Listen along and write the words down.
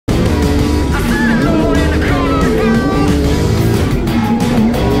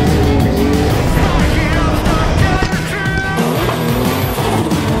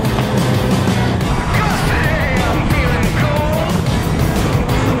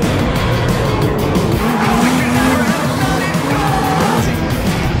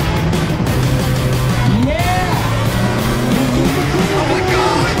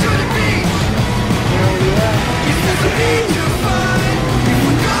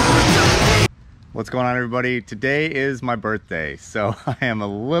What's going on, everybody? Today is my birthday, so I am a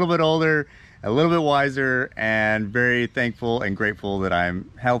little bit older, a little bit wiser, and very thankful and grateful that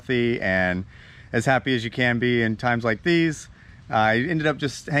I'm healthy and as happy as you can be in times like these. I ended up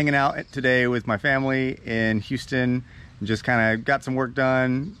just hanging out today with my family in Houston and just kind of got some work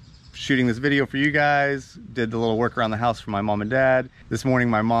done, shooting this video for you guys, did the little work around the house for my mom and dad. This morning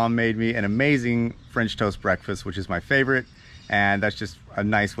my mom made me an amazing French toast breakfast, which is my favorite, and that's just a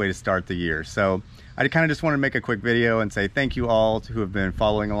nice way to start the year. So I kind of just wanted to make a quick video and say thank you all who have been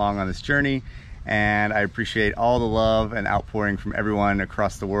following along on this journey, and I appreciate all the love and outpouring from everyone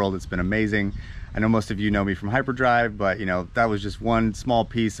across the world. It's been amazing. I know most of you know me from Hyperdrive, but you know, that was just one small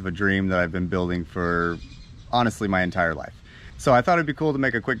piece of a dream that I've been building for honestly my entire life. So I thought it'd be cool to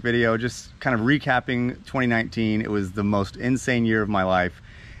make a quick video just kind of recapping 2019. It was the most insane year of my life,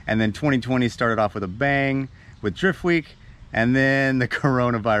 and then 2020 started off with a bang with Drift Week. And then the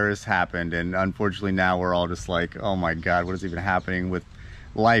coronavirus happened, and unfortunately now we're all just like, oh my God, what is even happening with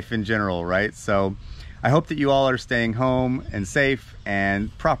life in general, right? So I hope that you all are staying home and safe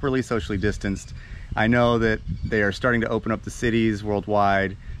and properly socially distanced. I know that they are starting to open up the cities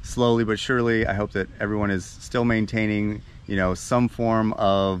worldwide slowly but surely. I hope that everyone is still maintaining, you know, some form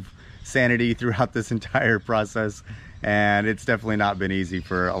of sanity throughout this entire process. And it's definitely not been easy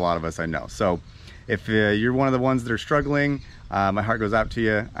for a lot of us, I know. So if you're one of the ones that are struggling, my heart goes out to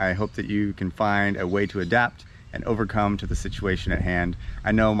you. I hope that you can find a way to adapt and overcome to the situation at hand.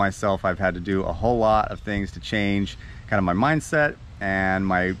 I know myself, I've had to do a whole lot of things to change kind of my mindset and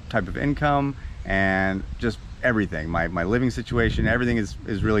my type of income and just everything. My living situation, everything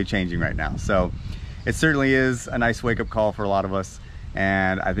is really changing right now. So it certainly is a nice wake-up call for a lot of us,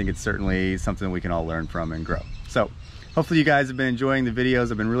 and I think it's certainly something we can all learn from and grow. So hopefully you guys have been enjoying the videos.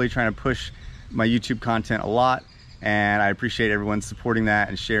 I've been really trying to push my YouTube content a lot, and I appreciate everyone supporting that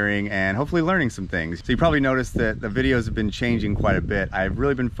and sharing and hopefully learning some things. So you probably noticed that the videos have been changing quite a bit. I've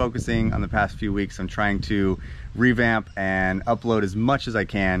really been focusing on the past few weeks on trying to revamp and upload as much as I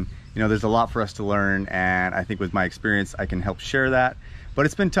can. You know, there's a lot for us to learn, and I think with my experience I can help share that. But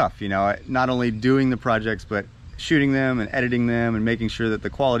it's been tough, you know, not only doing the projects but shooting them and editing them and making sure that the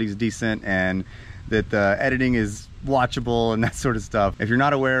quality is decent and that the editing is watchable and that sort of stuff. If you're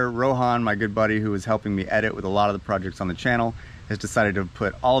not aware, Rohan, my good buddy who is helping me edit with a lot of the projects on the channel, has decided to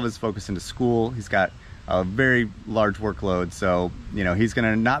put all of his focus into school. He's got a very large workload, so you know, he's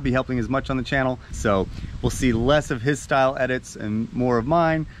gonna not be helping as much on the channel. So we'll see less of his style edits and more of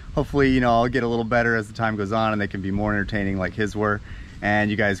mine. Hopefully, you know, I'll get a little better as the time goes on and they can be more entertaining like his were,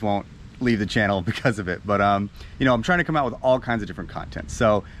 and you guys won't leave the channel because of it. But you know, I'm trying to come out with all kinds of different content.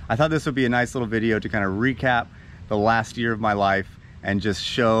 So I thought this would be a nice little video to kind of recap the last year of my life and just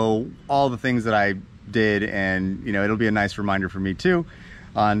show all the things that I did, and you know, it'll be a nice reminder for me too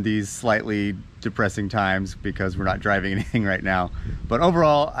on these slightly depressing times because we're not driving anything right now. But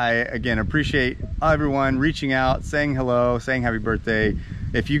overall, I again appreciate everyone reaching out, saying hello, saying happy birthday.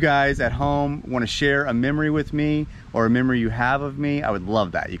 If you guys at home want to share a memory with me or a memory you have of me, I would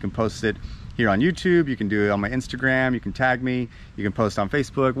love that. You can post it here on YouTube, you can do it on my Instagram, you can tag me, you can post on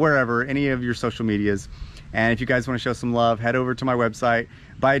Facebook, wherever, any of your social medias. And if you guys want to show some love, head over to my website,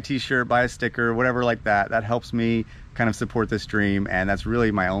 buy a t-shirt, buy a sticker, whatever like that. That helps me kind of support this dream, and that's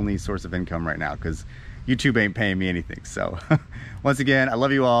really my only source of income right now because YouTube ain't paying me anything. So once again, I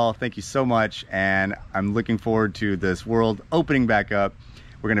love you all. Thank you so much, and I'm looking forward to this world opening back up.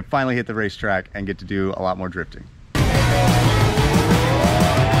 We're gonna finally hit the racetrack and get to do a lot more drifting.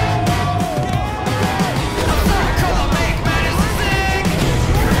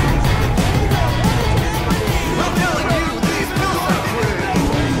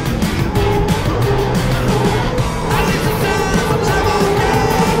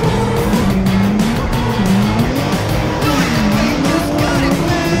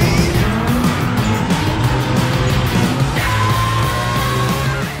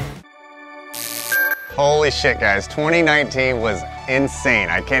 Holy shit, guys, 2019 was insane.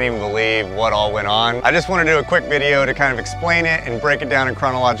 I can't even believe what all went on. I just want to do a quick video to kind of explain it and break it down in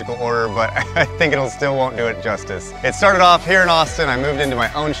chronological order, but I think it'll still won't do it justice. It started off here in Austin. I moved into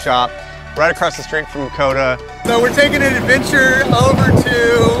my own shop right across the street from Coda. So we're taking an adventure over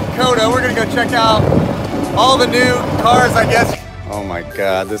to Coda. We're gonna go check out all the new cars, I guess. Oh my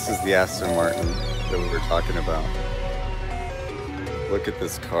God, this is the Aston Martin that we were talking about. Look at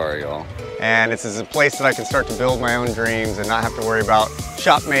this car, y'all. And it's a place that I can start to build my own dreams and not have to worry about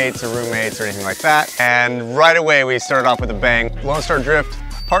shopmates or roommates or anything like that. And right away, we started off with a bang. Lone Star Drift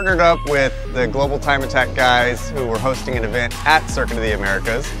partnered up with the Global Time Attack guys who were hosting an event at Circuit of the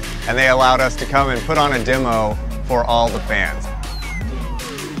Americas, and they allowed us to come and put on a demo for all the fans.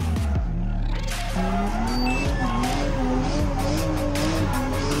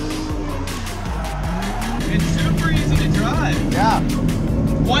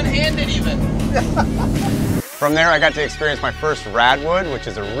 One-handed even. From there, I got to experience my first Radwood, which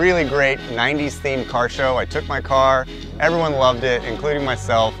is a really great 90s themed car show. I took my car, everyone loved it, including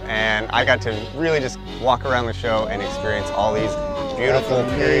myself, and I got to really just walk around the show and experience all these beautiful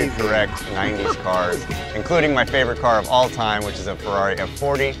period correct 90s cars, including my favorite car of all time, which is a Ferrari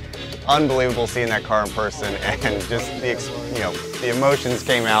F40. Unbelievable seeing that car in person, and just the emotions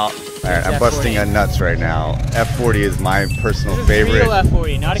came out. All right, I'm busting a nuts right now. F40 is my personal favorite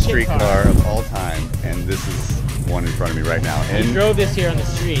F40, not a street car of all time, and this is one in front of me right now. And he drove this here on the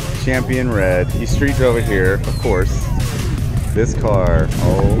street. Champion Red. He street drove it here, of course. This car,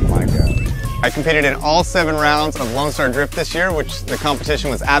 oh my god. I competed in all 7 rounds of Lone Star Drift this year, which the competition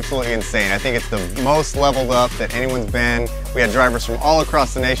was absolutely insane. I think it's the most leveled up that anyone's been. We had drivers from all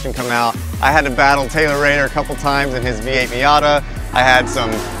across the nation come out. I had to battle Taylor Raider a couple times in his V8 Miata. I had some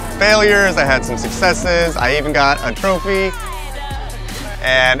failures, I had some successes, I even got a trophy.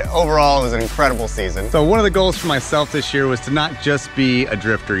 And overall, it was an incredible season. So one of the goals for myself this year was to not just be a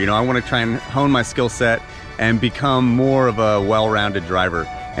drifter. You know, I want to try and hone my skill set and become more of a well-rounded driver.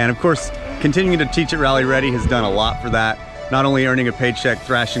 And of course, continuing to teach at Rally Ready has done a lot for that. Not only earning a paycheck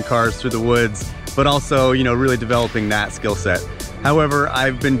thrashing cars through the woods, but also, you know, really developing that skill set. However,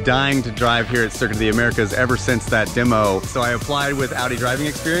 I've been dying to drive here at Circuit of the Americas ever since that demo. So I applied with Audi driving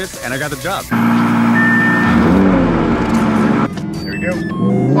experience and I got the job. There we go.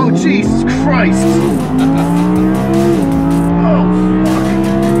 Oh, Jesus Christ! Oh,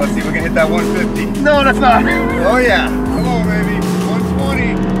 fuck. Let's see if we can hit that 150. No, that's not. Oh yeah. Come on, baby.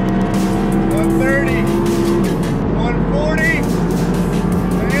 120, 130, 140,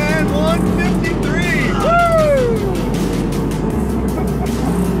 and 153. Woo!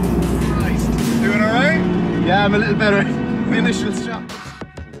 Nice. Doing all right? Yeah, I'm a little better. The initial shot.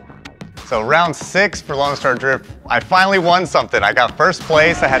 So round 6 for Lone Star Drift, I finally won something. I got first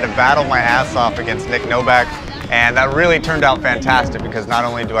place. I had to battle my ass off against Nick Novak, and that really turned out fantastic because not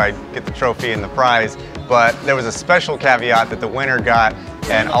only do I get the trophy and the prize, but there was a special caveat that the winner got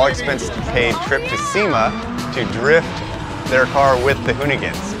an all-expenses paid trip to SEMA to drift their car with the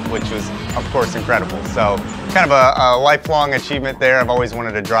Hoonigans, which was, of course, incredible. So kind of a lifelong achievement there. I've always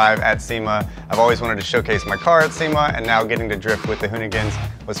wanted to drive at SEMA. I've always wanted to showcase my car at SEMA, and now getting to drift with the Hoonigans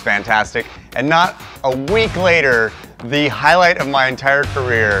was fantastic. And not a week later, the highlight of my entire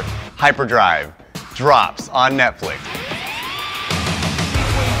career, Hyperdrive, drops on Netflix.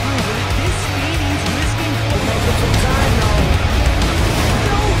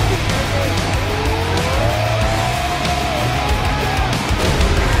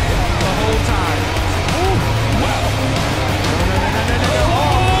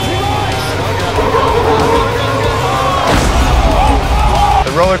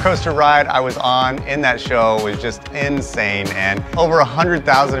 The roller coaster ride I was on in that show was just insane, and over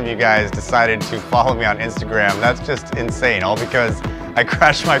 100,000 of you guys decided to follow me on Instagram. That's just insane, all because I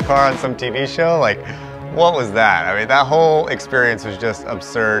crashed my car on some TV show. Like, what was that? I mean, that whole experience was just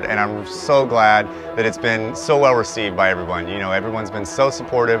absurd, and I'm so glad that it's been so well received by everyone. You know, everyone's been so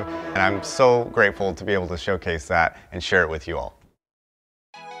supportive, and I'm so grateful to be able to showcase that and share it with you all.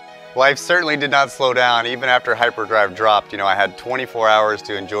 Life certainly did not slow down. Even after Hyperdrive dropped, you know, I had 24 hours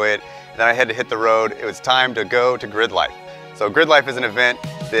to enjoy it. And then I had to hit the road. It was time to go to Grid Life. So Grid Life is an event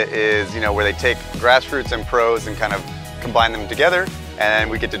that is, you know, where they take grassroots and pros and kind of combine them together.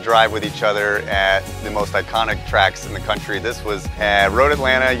 And we get to drive with each other at the most iconic tracks in the country. This was at Road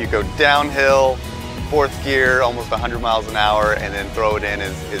Atlanta. You go downhill, 4th gear, almost 100 miles an hour, and then throw it in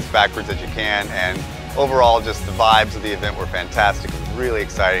as backwards as you can. And overall, just the vibes of the event were fantastic. It was really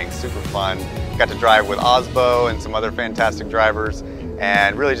exciting, super fun. Got to drive with Osbo and some other fantastic drivers,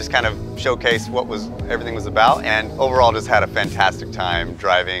 and really just kind of showcase what everything was about. And overall, just had a fantastic time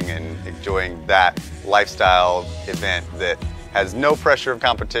driving and enjoying that lifestyle event that has no pressure of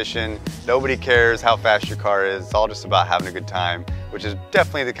competition. Nobody cares how fast your car is. It's all just about having a good time, which is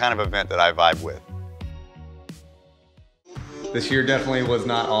definitely the kind of event that I vibe with. This year definitely was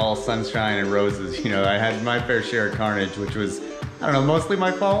not all sunshine and roses. You know, I had my fair share of carnage, which was, I don't know, mostly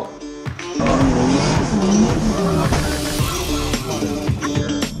my fault.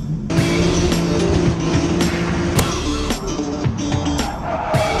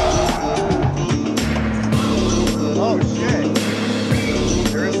 Oh shit,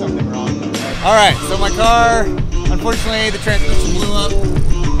 there is something wrong. All right, so my car, unfortunately the transmission blew up.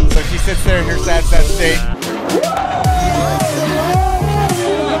 So she sits there in her sad state.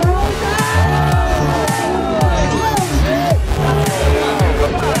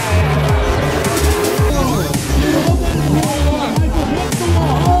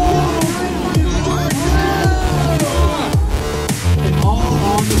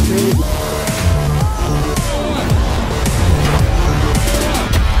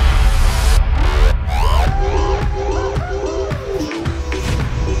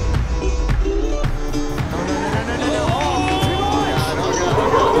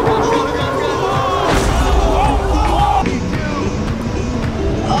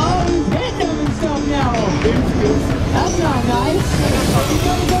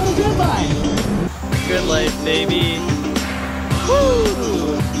 life, baby.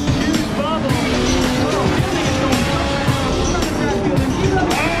 Woo!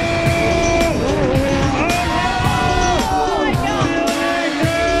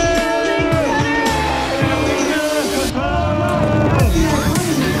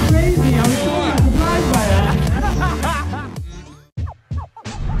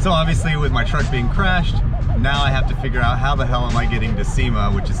 So obviously with my truck being crashed, now I have to figure out how the hell am I getting to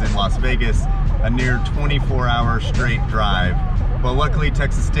SEMA, which is in Las Vegas, a near 24-hour straight drive. Well, luckily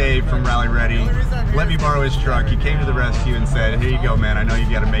Texas Dave from Rally Ready let me borrow his truck. He came to the rescue and said, here you go, man, I know you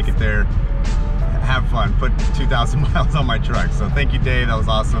gotta make it there. Have fun, put 2,000 miles on my truck. So thank you, Dave, that was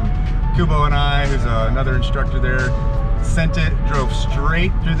awesome. Kubo and I, who's another instructor there, sent it, drove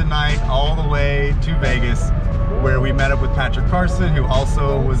straight through the night all the way to Vegas, where we met up with Patrick Carson, who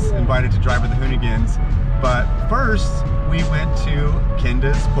also was invited to drive with the Hoonigans. But first, we went to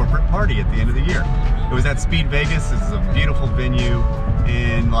Kenda's corporate party at the end of the year. It was at Speed Vegas. This is a beautiful venue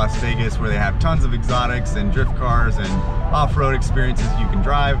in Las Vegas where they have tons of exotics and drift cars and off-road experiences you can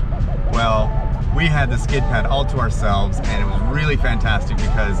drive. Well, we had the skid pad all to ourselves, and it was really fantastic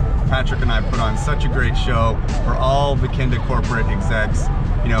because Patrick and I put on such a great show for all the Kenda corporate execs,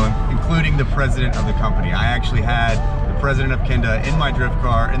 you know, including the president of the company. I actually had the president of Kenda in my drift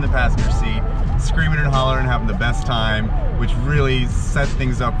car in the passenger seat, screaming and hollering, having the best time, which really set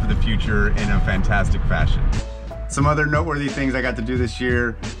things up for the future in a fantastic fashion. Some other noteworthy things I got to do this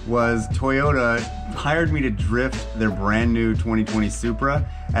year was Toyota hired me to drift their brand new 2020 Supra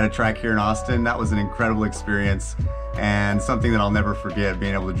at a track here in Austin. That was an incredible experience and something that I'll never forget,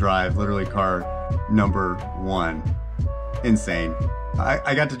 being able to drive literally car number one. Insane.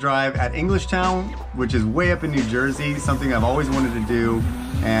 I got to drive at Englishtown, which is way up in New Jersey, something I've always wanted to do,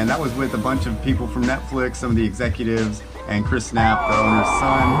 and that was with a bunch of people from Netflix, some of the executives, and Chris Knapp, the owner's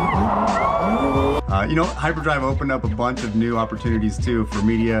son. You know, Hyperdrive opened up a bunch of new opportunities too for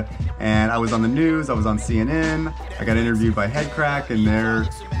media, and I was on the news, I was on CNN, I got interviewed by Headcrack and their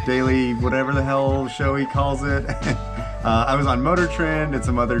daily whatever the hell show he calls it. I was on Motor Trend and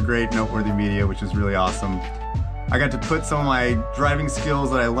some other great noteworthy media, which is really awesome. I got to put some of my driving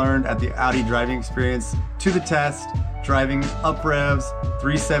skills that I learned at the Audi driving experience to the test, driving up revs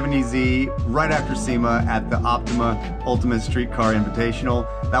 370Z right after SEMA at the Optima Ultimate Street Car Invitational.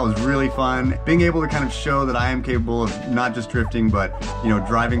 That was really fun. Being able to kind of show that I am capable of not just drifting, but you know,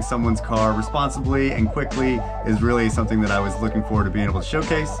 driving someone's car responsibly and quickly is really something that I was looking forward to being able to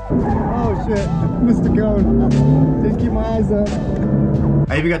showcase. Oh shit, Mr. Cone. Didn't keep my eyes up.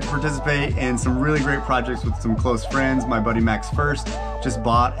 I even got to participate in some really great projects with some close friends. My buddy Max First just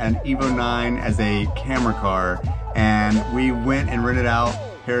bought an Evo 9 as a camera car, and we went and rented out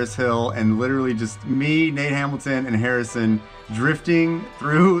Harris Hill, and literally just me, Nate Hamilton, and Harrison drifting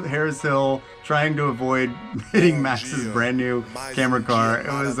through Harris Hill, trying to avoid hitting Max's brand new camera car. It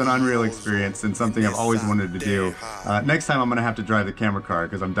was an unreal experience and something I've always wanted to do. Next time I'm gonna have to drive the camera car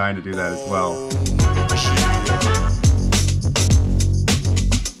because I'm dying to do that as well.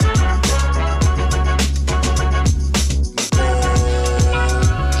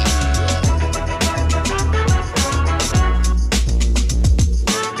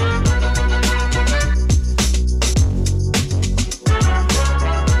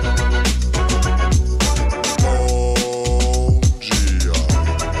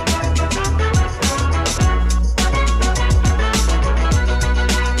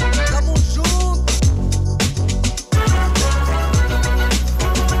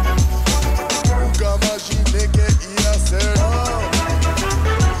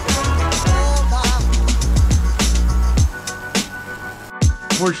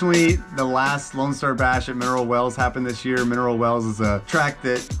 Unfortunately, the last Lone Star Bash at Mineral Wells happened this year. Mineral Wells is a track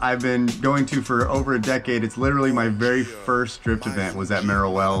that I've been going to for over a decade. It's literally my very first drift event was at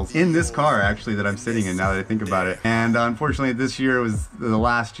Mineral Wells. In this car, actually, that I'm sitting in now that I think about it. And unfortunately, this year was the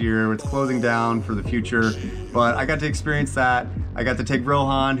last year. It's closing down for the future. But I got to experience that. I got to take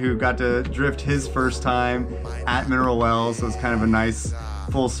Rohan, who got to drift his first time at Mineral Wells. So it's kind of a nice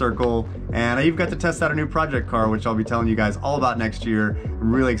full circle, and I even got to test out a new project car, which I'll be telling you guys all about next year.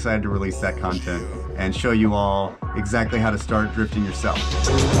 I'm really excited to release that content and show you all exactly how to start drifting yourself.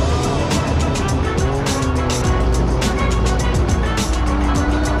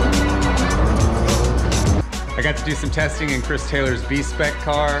 I got to do some testing in Chris Taylor's B-Spec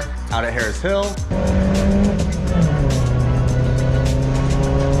car out at Harris Hill.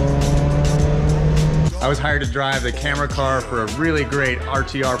 I was hired to drive the camera car for a really great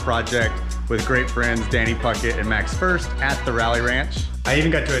RTR project with great friends Danny Puckett and Max First at the Rally Ranch. I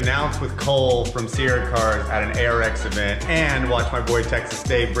even got to announce with Cole from Sierra Cars at an ARX event and watch my boy Texas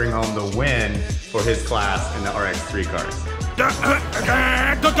Dave bring home the win for his class in the RX3 cars.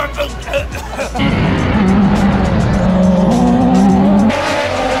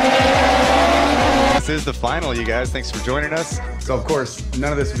 This is the final, you guys. Thanks for joining us. So of course,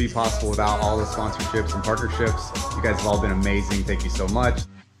 none of this would be possible without all the sponsorships and partnerships. You guys have all been amazing. Thank you so much.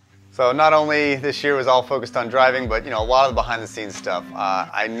 So not only this year was all focused on driving, but a lot of the behind the scenes stuff.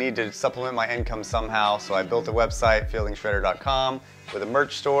 I need to supplement my income somehow, so I built a website, fieldingshredder.com, with a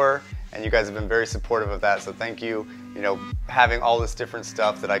merch store, and you guys have been very supportive of that, so thank you. Having all this different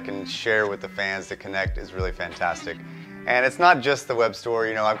stuff that I can share with the fans to connect is really fantastic. And it's not just the web store,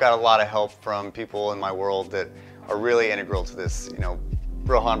 I've got a lot of help from people in my world that are really integral to this.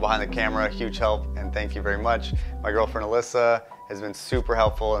 Rohan behind the camera, huge help, and thank you very much. My girlfriend Alyssa has been super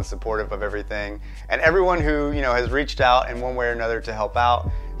helpful and supportive of everything. And everyone who has reached out in one way or another to help out.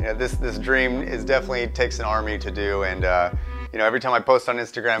 This dream definitely takes an army to do, and every time I post on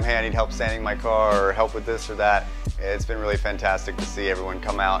Instagram, hey, I need help sanding my car or help with this or that, it's been really fantastic to see everyone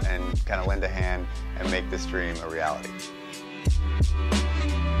come out and kind of lend a hand and make this dream a reality.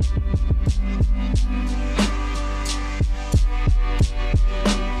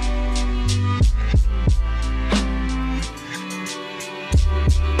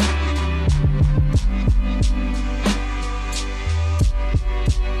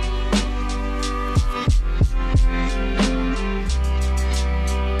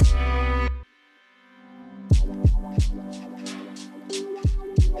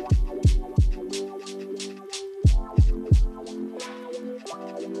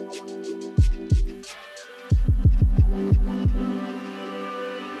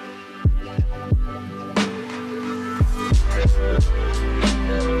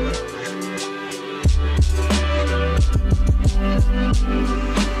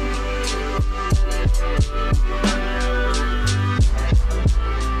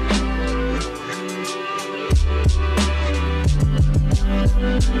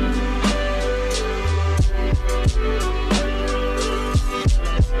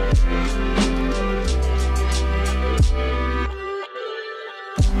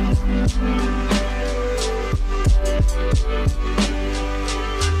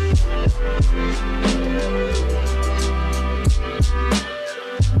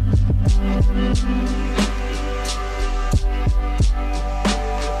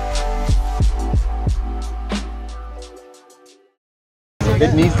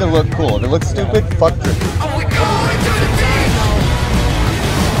 It needs to look cool. If it looks stupid, fuck drifting.